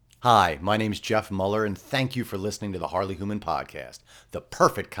Hi, my name's Jeff Muller, and thank you for listening to the Harloween podcast, the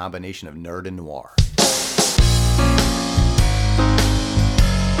perfect combination of nerd and noir.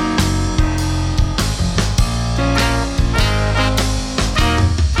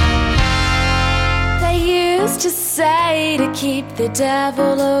 They used to say to keep the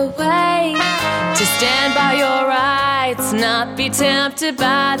devil away, to stand by your rights, not be tempted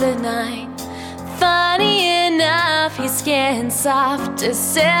by the night. Funny enough, his skin soft as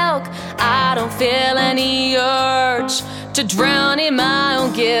silk. I don't feel any urge to drown in my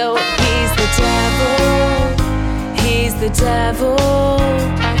own guilt. He's the devil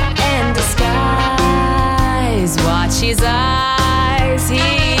in disguise. Watch his eyes,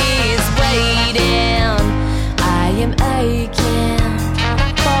 he's waiting. I am aching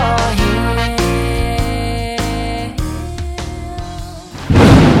for him.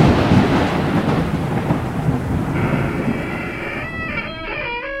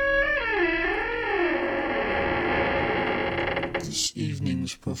 This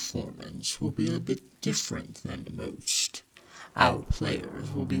evening's performance will be a bit different than most. Our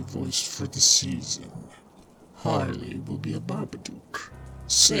players will be voiced for the season. Harley will be a Babadook.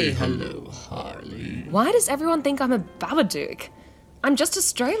 Say hello, Harley. Why does everyone think I'm a Babadook? I'm just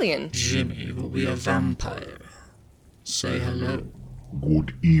Australian. Jimmy will be a vampire. Say hello.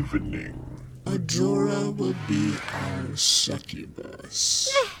 Good evening. Adora will be our succubus.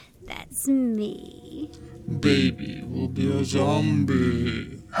 That's me. Baby will be a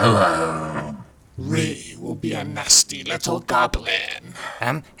zombie. Hello. Ray will be a nasty little goblin.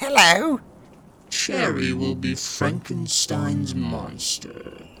 Hello? Cherry will be Frankenstein's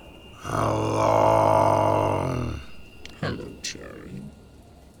monster. Hello. Hello, Cherry.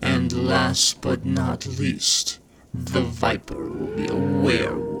 And last but not least, the Viper will be a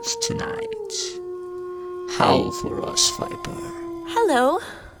werewolf tonight. Howl for us, Viper. Hello.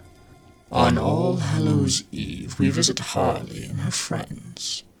 On All Hallows' Eve, we visit Harley and her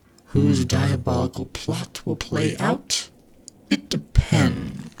friends. Whose diabolical plot will play out? It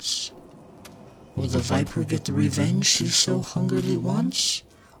depends. Will the Viper get the revenge she so hungrily wants?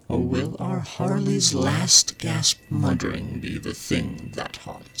 Or will our Harley's last gasp muttering be the thing that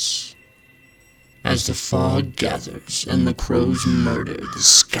haunts? As the fog gathers and the crows murder the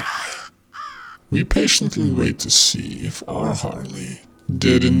sky, we patiently wait to see if our Harley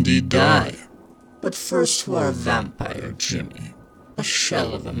did indeed die. But first to our vampire Jimmy, a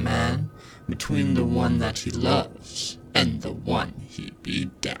shell of a man between the one that he loves and the one he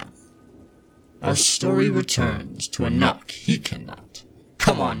beat down. Our story returns to a knock he cannot.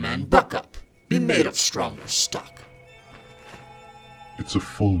 Come on, man, buck up. Be made of stronger stock. It's a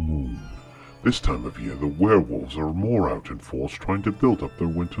full moon. This time of year, the werewolves are more out in force trying to build up their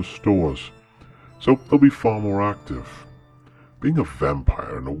winter stores. So they'll be far more active. Being a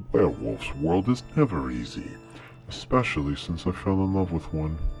vampire in a werewolf's world is never easy, especially since I fell in love with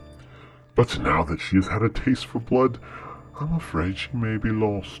one. But now that she has had a taste for blood, I'm afraid she may be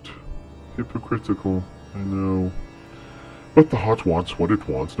lost. Hypocritical, I know. But the heart wants what it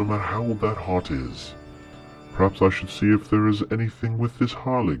wants, no matter how old that heart is. Perhaps I should see if there is anything with this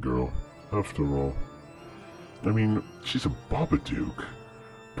Harley girl, after all. I mean, she's a Babadook,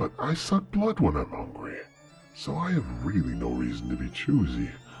 but I suck blood when I'm hungry, so I have really no reason to be choosy.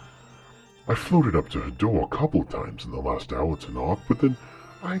 I floated up to her door a couple times in the last hour to knock, but then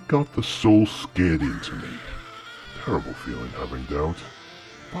I got the soul scared into me. Terrible feeling having doubt.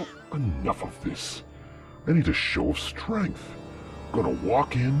 Well, enough of this. I need a show of strength. I'm gonna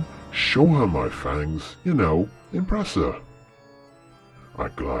walk in, show her my fangs, impress her. I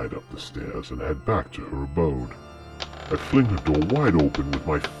glide up the stairs and head back to her abode. I fling her door wide open with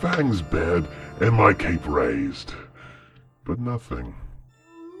my fangs bared and my cape raised. But nothing.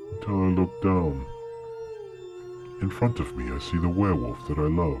 Until I look down. In front of me I see the werewolf that I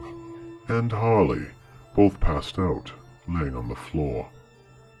love, and Harley, both passed out, laying on the floor.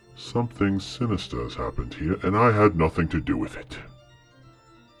 Something sinister has happened here, and I had nothing to do with it.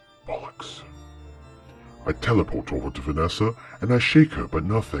 Bollocks. I teleport over to Vanessa, and I shake her, but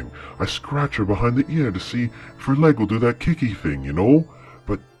nothing. I scratch her behind the ear to see if her leg will do that kicky thing,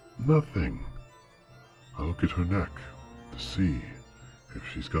 but nothing. I look at her neck to see if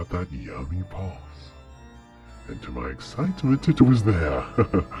she's got that yummy paws. And to my excitement, it was there.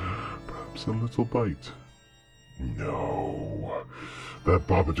 Perhaps a little bite. No. That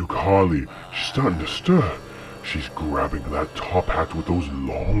Babadook Harley, she's starting to stir. She's grabbing that top hat with those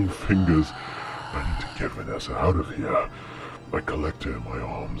long fingers. I need to get Vanessa out of here. I collect her in my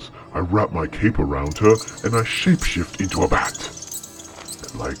arms. I wrap my cape around her, and I shapeshift into a bat.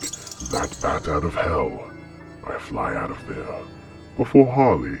 And like that bat out of hell, I fly out of there, before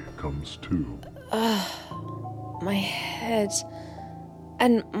Harley comes to. My head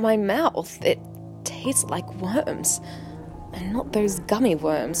and my mouth, it tastes like worms. And not those gummy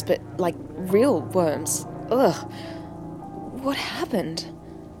worms, but like real worms. Ugh. What happened?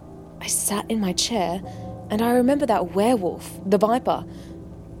 I sat in my chair, and I remember that werewolf, the Viper.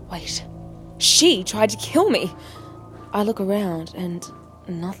 Wait, she tried to kill me. I look around, and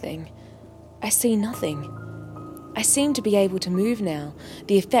nothing. I see nothing. I seem to be able to move now,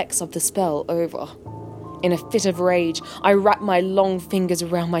 the effects of the spell over. In a fit of rage, I wrapped my long fingers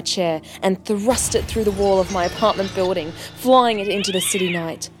around my chair and thrust it through the wall of my apartment building, flying it into the city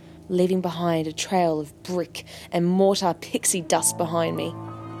night, leaving behind a trail of brick and mortar pixie dust behind me.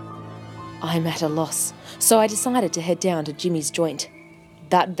 I'm at a loss, so I decided to head down to Jimmy's joint.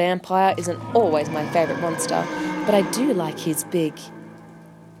 That vampire isn't always my favourite monster, but I do like his big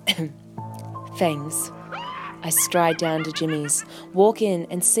fangs. I stride down to Jimmy's, walk in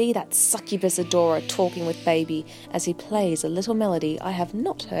and see that succubus adorer talking with Baby as he plays a little melody I have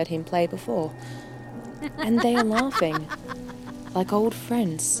not heard him play before. And they are laughing, like old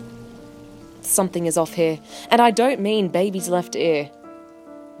friends. Something is off here, and I don't mean Baby's left ear.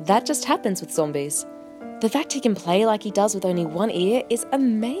 That just happens with zombies. The fact he can play like he does with only one ear is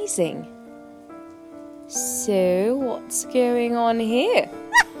amazing. So, what's going on here?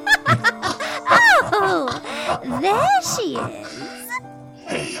 Oh, there she is.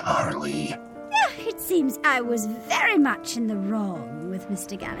 Hey, Harley. It seems I was very much in the wrong with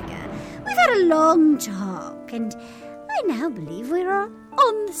Mr. Gallagher. We've had a long talk, and I now believe we're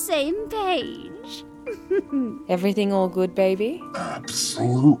on the same page. Everything all good, Baby?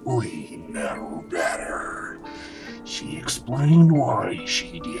 Absolutely no better. She explained why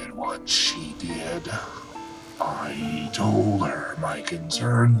she did what she did. I told her my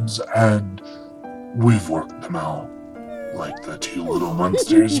concerns, and we've worked them out like the two little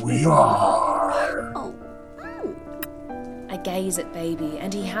monsters we are. Oh. I gaze at Baby,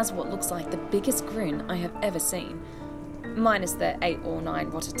 and he has what looks like the biggest grin I have ever seen. Minus the 8 or 9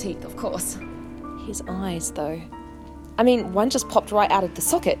 rotted teeth, of course. His eyes, though. I mean, one just popped right out of the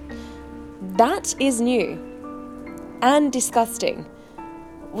socket. That is new. And disgusting.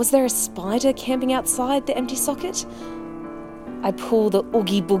 Was there a spider camping outside the empty socket? I pull the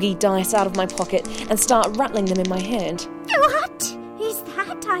Oogie Boogie dice out of my pocket and start rattling them in my hand. What is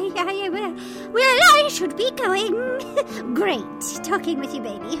that? I should be going. Great talking with you,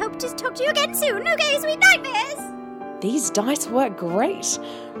 Baby. Hope to talk to you again soon. Okay, sweet nightmares. These dice work great.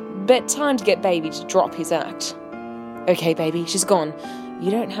 But time to get Baby to drop his act. Okay, Baby, she's gone. You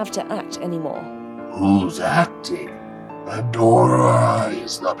don't have to act anymore. Who's acting? Adora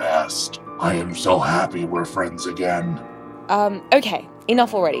is the best. I am so happy we're friends again. Okay,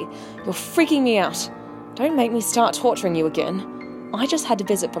 enough already. You're freaking me out. Don't make me start torturing you again. I just had a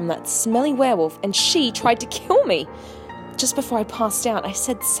visit from that smelly werewolf, and she tried to kill me. Just before I passed out, I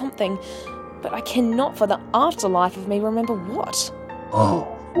said something, but I cannot for the afterlife of me remember what. Oh,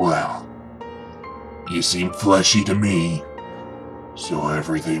 well. You seem fleshy to me, so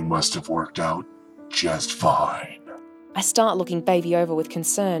everything must have worked out just fine. I start looking Baby over with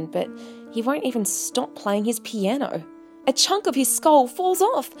concern, but he won't even stop playing his piano. A chunk of his skull falls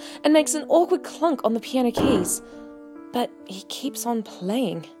off and makes an awkward clunk on the piano keys. But he keeps on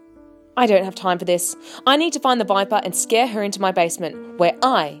playing. I don't have time for this. I need to find the Viper and scare her into my basement, where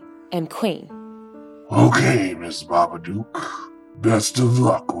I am queen. Okay, Miss Babadook. Best of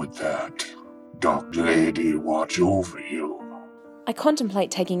luck with that. Dr. Lady watch over you. I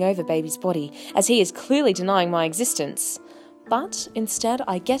contemplate taking over Baby's body, as he is clearly denying my existence. But instead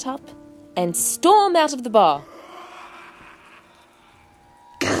I get up and storm out of the bar.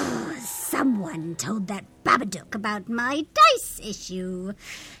 Someone told that Babadook about my dice issue.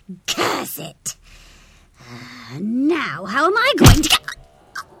 Curse it. Now, how am I going to get...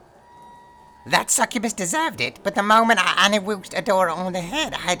 That succubus deserved it, but the moment I unwhooshed Adora on the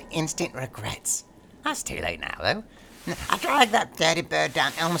head, I had instant regrets. That's too late now, though. I dragged that dirty bird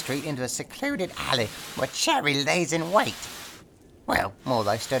down Elm Street into a secluded alley where Cherry lays in wait. Well, more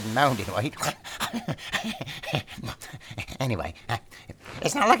like stood and moaned in wait. Anyway,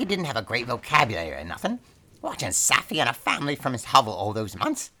 it's not like he didn't have a great vocabulary or nothing. Watching Safi and her family from his hovel all those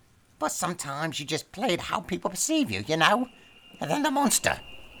months. But sometimes you just play it how people perceive you, you know? And then the monster.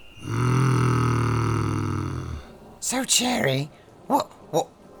 So, Cherry, what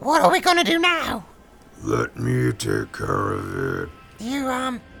are we gonna do now? Let me take care of it. You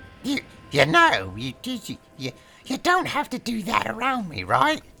know, you don't have to do that around me,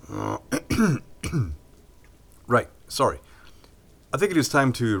 right? Right, sorry. I think it is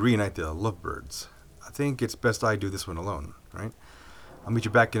time to reunite the lovebirds. I think it's best I do this one alone, right? I'll meet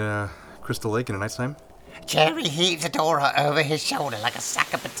you back in Crystal Lake in a night's time. Jerry heaves Adora over his shoulder like a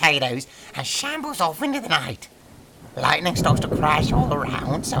sack of potatoes and shambles off into the night. Lightning starts to crash all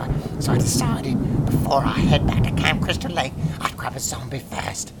around, so I decided before I head back to Camp Crystal Lake, I'd grab a zombie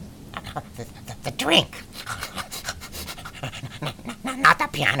first. The drink. Not the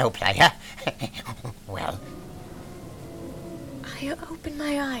piano player. Well, I open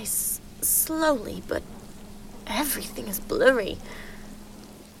my eyes slowly, but everything is blurry.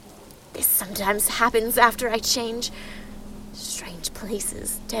 This sometimes happens after I change. Strange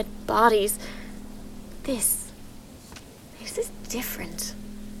places, dead bodies. This is different.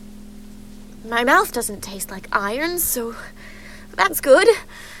 My mouth doesn't taste like iron, so that's good.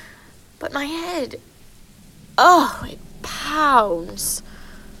 But my head, it pounds.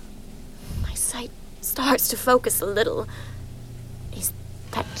 My sight starts to focus a little. Is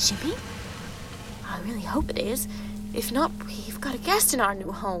that Jimmy? I really hope it is. If not, we've got a guest in our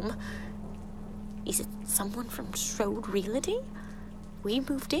new home. Is it someone from Strode Realty? We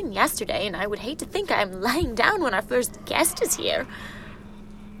moved in yesterday, and I would hate to think I'm laying down when our first guest is here.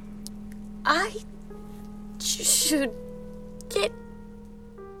 I should get...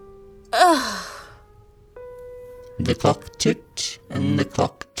 The clock ticked and the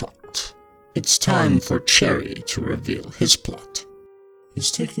clock talked. It's time for Cherry to reveal his plot.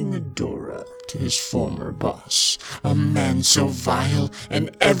 He's taking Adora to his former boss, a man so vile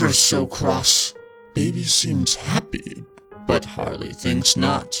and ever so cross. Baby seems happy, but Harley thinks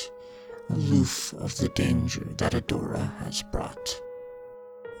not, aloof of the danger that Adora has brought.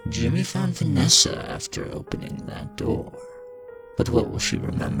 Jimmy found Vanessa after opening that door, but what will she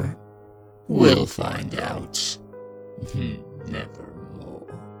remember? We'll find out. Nevermore.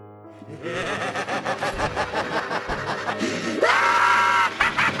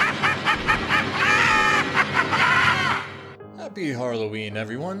 Happy Harloween,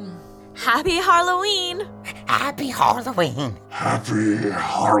 everyone. Happy Harloween! happy Halloween. Happy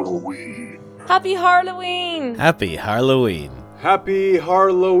Halloween. Happy Harloween! Happy Harloween. Happy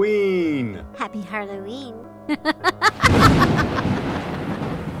Harloween! Happy Halloween.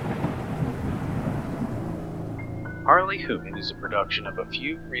 Harley Human is a production of a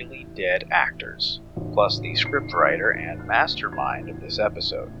few really dead actors, plus the scriptwriter and mastermind of this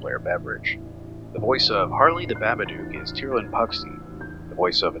episode, Blair Beveridge. The voice of Harley the Babadook is Tierlin Puxty. The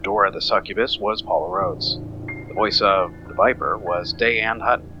voice of Adora the Succubus was Paula Rhodes. The voice of the Viper was Dayan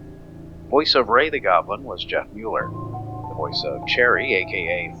Hutton. The voice of Ray the Goblin was Jeff Mueller. The voice of Cherry,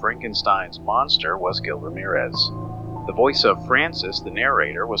 aka Frankenstein's monster, was Gil Ramirez. The voice of Francis, the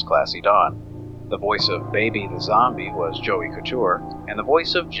narrator, was Classy Dawn. The voice of Baby the Zombie was Joey Couture, and the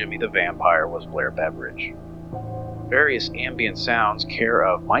voice of Jimmy the Vampire was Blair Beveridge. Various ambient sounds care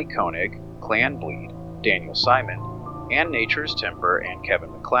of Mike Koenig, Clan Bleed, Daniel Simon, and Nature's Temper and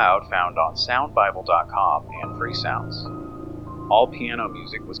Kevin MacLeod found on SoundBible.com and FreeSounds. All piano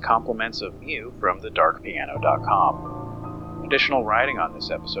music was compliments of Mew from thedarkpiano.com. Additional writing on this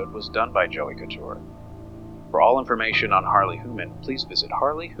episode was done by Joey Couture. For all information on Harley Human, please visit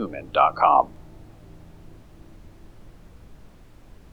harleyhuman.com.